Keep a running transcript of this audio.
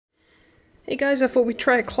Hey guys, I thought we'd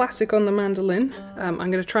try a classic on the mandolin. I'm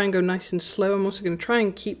going to try and go nice and slow. I'm also going to try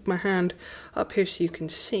and keep my hand up here so you can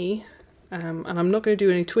see. And I'm not going to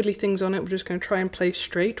do any twiddly things on it. We're just going to try and play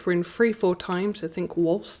straight. We're in 3/4 time, so think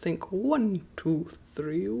waltz, think 1, 2,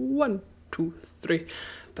 3, 1, 2, 3.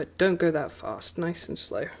 But don't go that fast, nice and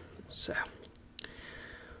slow. So,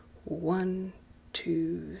 1,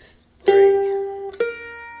 2, 3.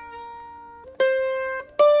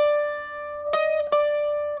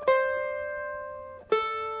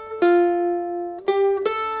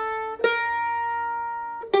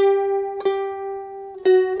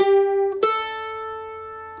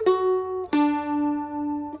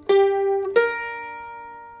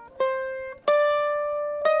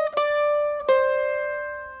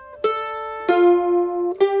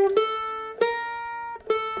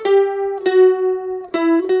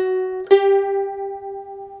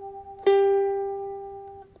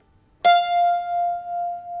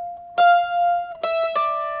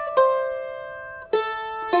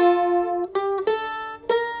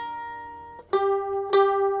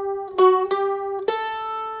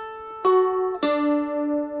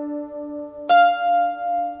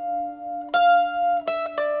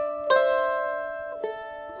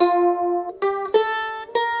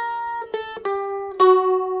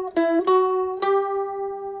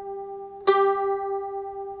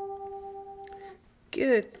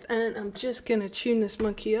 Good, and I'm just going to tune this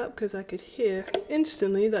monkey up because I could hear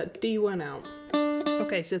instantly that D went out.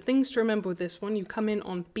 Okay, so things to remember with this one, you come in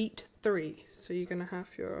on beat 3. So you're going to have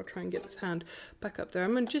your, I'll try and get this hand back up there.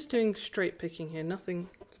 I'm just doing straight picking here, nothing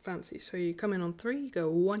fancy. So you come in on 3, you go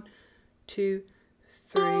 1, 2,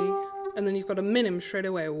 3, and then you've got a minim straight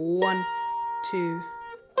away. 1, 2,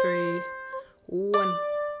 3, 1,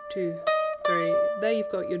 2, 3. There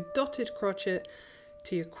you've got your dotted crotchet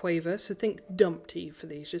to your quaver, so think dump-T for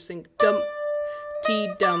these, just think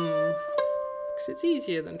dump-T-dum, because it's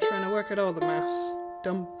easier than trying to work out all the maths.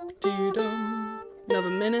 Dump-T-dum, another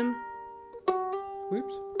minim,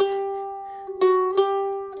 whoops,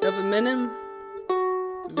 another minim,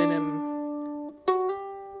 minim.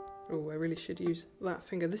 Oh, I really should use that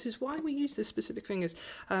finger. This is why we use the specific fingers.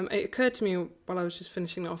 It occurred to me while I was just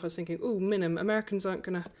finishing it off, I was thinking, oh, minim, Americans aren't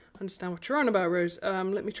going to understand what you're on about, Rose.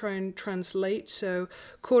 Let me try and translate. So,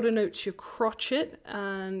 quarter note's your crotchet,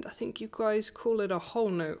 and I think you guys call it a whole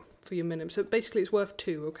note for your minim. So basically it's worth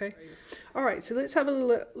 2, okay? Alright, so let's have a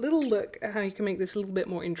little look at how you can make this a little bit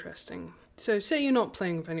more interesting. So say you're not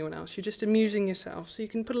playing with anyone else, you're just amusing yourself, so you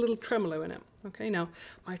can put a little tremolo in it. Okay, now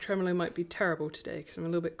my tremolo might be terrible today because I'm a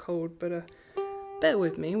little bit cold, but bear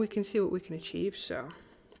with me, we can see what we can achieve. So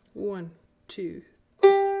 1, 2,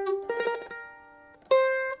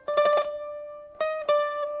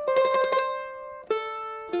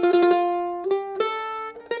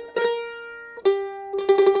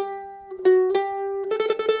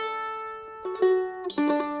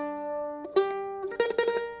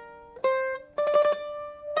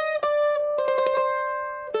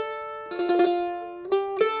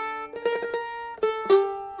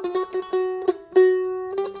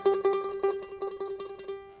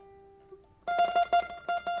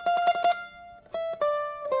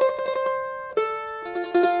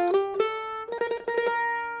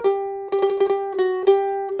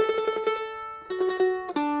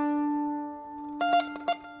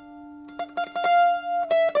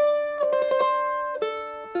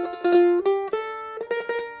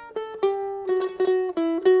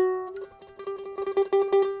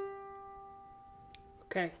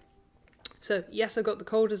 okay, so yes, I got the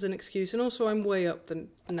cold as an excuse, and also I'm way up the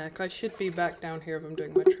neck. I should be back down here if I'm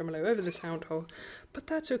doing my tremolo over the sound hole, but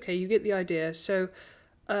that's okay, you get the idea. So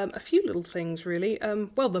a few little things really.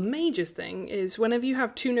 Well, the major thing is whenever you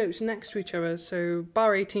have 2 notes next to each other, so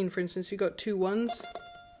bar 18 for instance, you got 2 1s.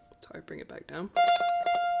 Sorry, bring it back down.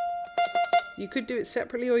 You could do it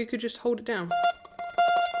separately or you could just hold it down.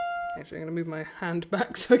 Actually, I'm going to move my hand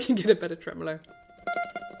back so I can get a better tremolo.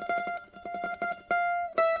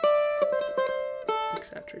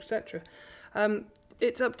 Etc, etc.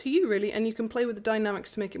 It's up to you really, and you can play with the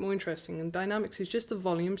dynamics to make it more interesting. And dynamics is just the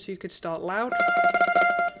volume, so you could start loud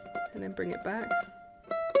and then bring it back.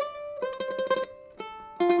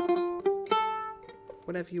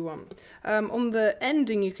 Whatever you want. On the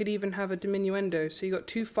ending you could even have a diminuendo, so you got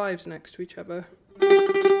 2 5s next to each other.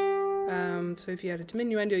 So if you had a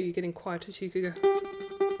diminuendo you're getting quieter, so you could go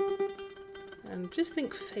and just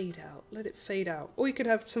think fade out, let it fade out. Or you could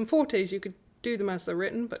have some fortes, you could do them as they're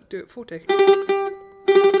written, but do it forte.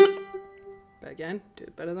 But again, do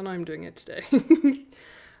it better than I'm doing it today.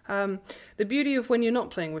 The beauty of when you're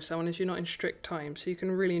not playing with someone is you're not in strict time, so you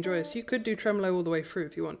can really enjoy this. You could do tremolo all the way through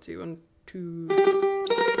if you want to. 1, 2...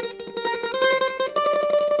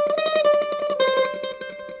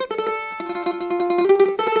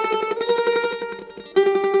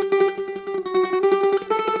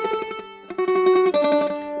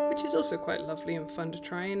 and fun to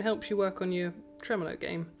try and helps you work on your tremolo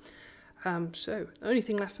game. So the only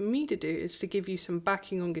thing left for me to do is to give you some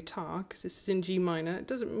backing on guitar, because this is in G minor. It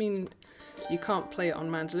doesn't mean you can't play it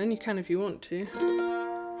on mandolin, you can if you want to.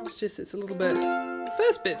 It's just it's a little bit... The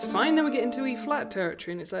first bit's fine, then we get into E flat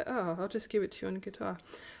territory and it's like, oh, I'll just give it to you on guitar.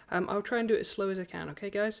 I'll try and do it as slow as I can, okay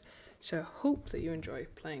guys? So hope that you enjoy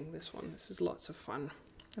playing this one. This is lots of fun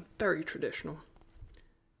and very traditional.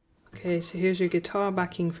 Okay, so here's your guitar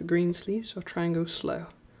backing for Greensleeves. I'll try and go slow.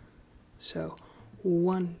 So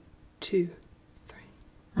 1, 2, 3.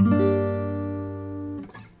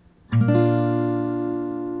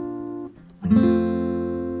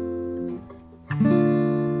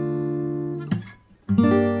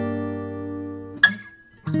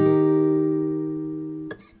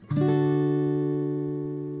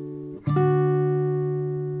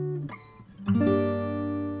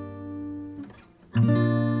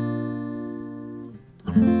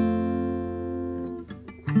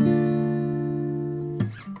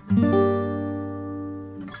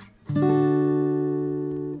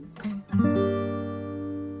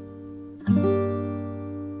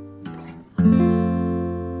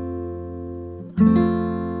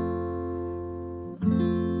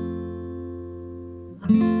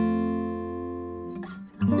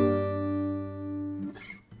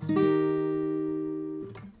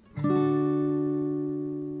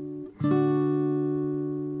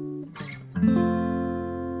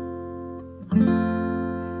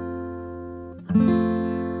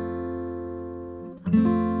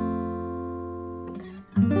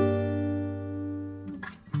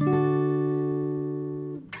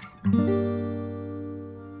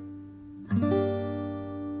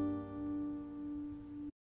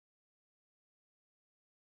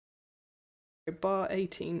 Bar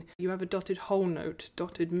 18, you have a dotted whole note,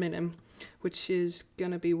 dotted minim, which is going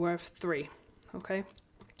to be worth 3, okay?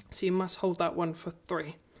 So you must hold that one for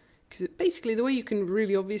 3. Because basically the way you can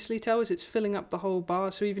really obviously tell is it's filling up the whole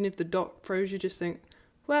bar, so even if the dot froze, you just think,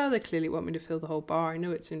 well, they clearly want me to fill the whole bar. I know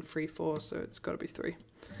it's in 3/4, so it's got to be 3.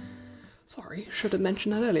 Sorry, should have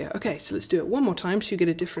mentioned that earlier. Okay, so let's do it one more time so you get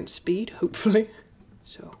a different speed, hopefully.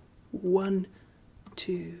 So 1,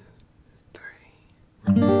 2, 3.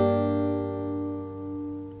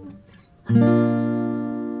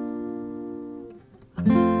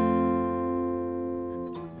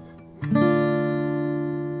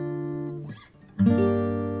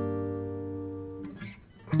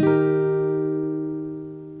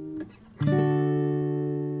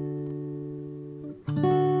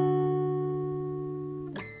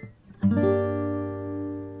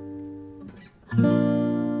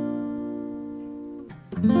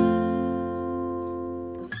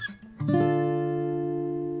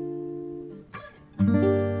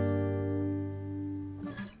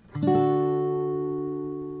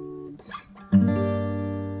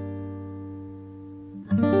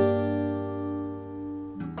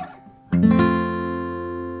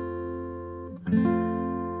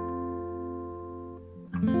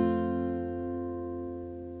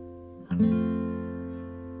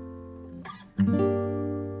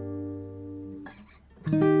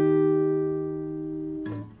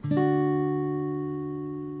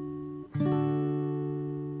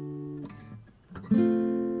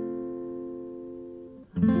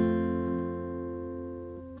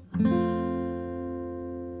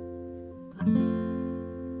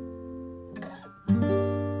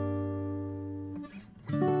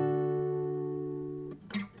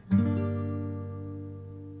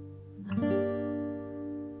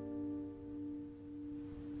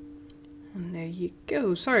 And there you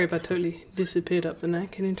go. Sorry if I totally disappeared up the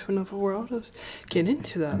neck and into another world. I was getting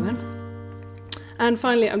into that then. And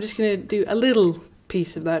finally, I'm just going to do a little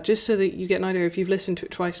piece of that, just so that you get an idea. If you've listened to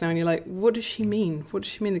it twice now and you're like, what does she mean? What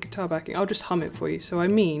does she mean the guitar backing? I'll just hum it for you. So I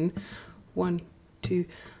mean, 1, 2.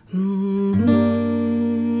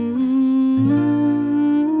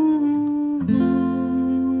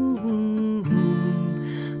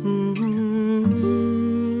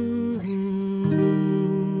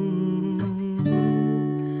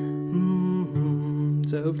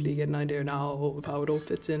 So hopefully you get an idea now of how it all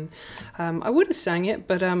fits in. I would have sang it,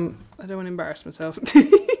 but I don't want to embarrass myself. So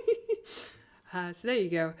there you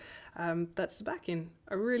go. That's the backing.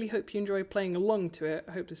 I really hope you enjoy playing along to it.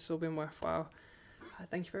 I hope this has all been worthwhile.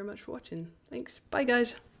 Thank you very much for watching. Thanks. Bye,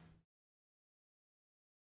 guys.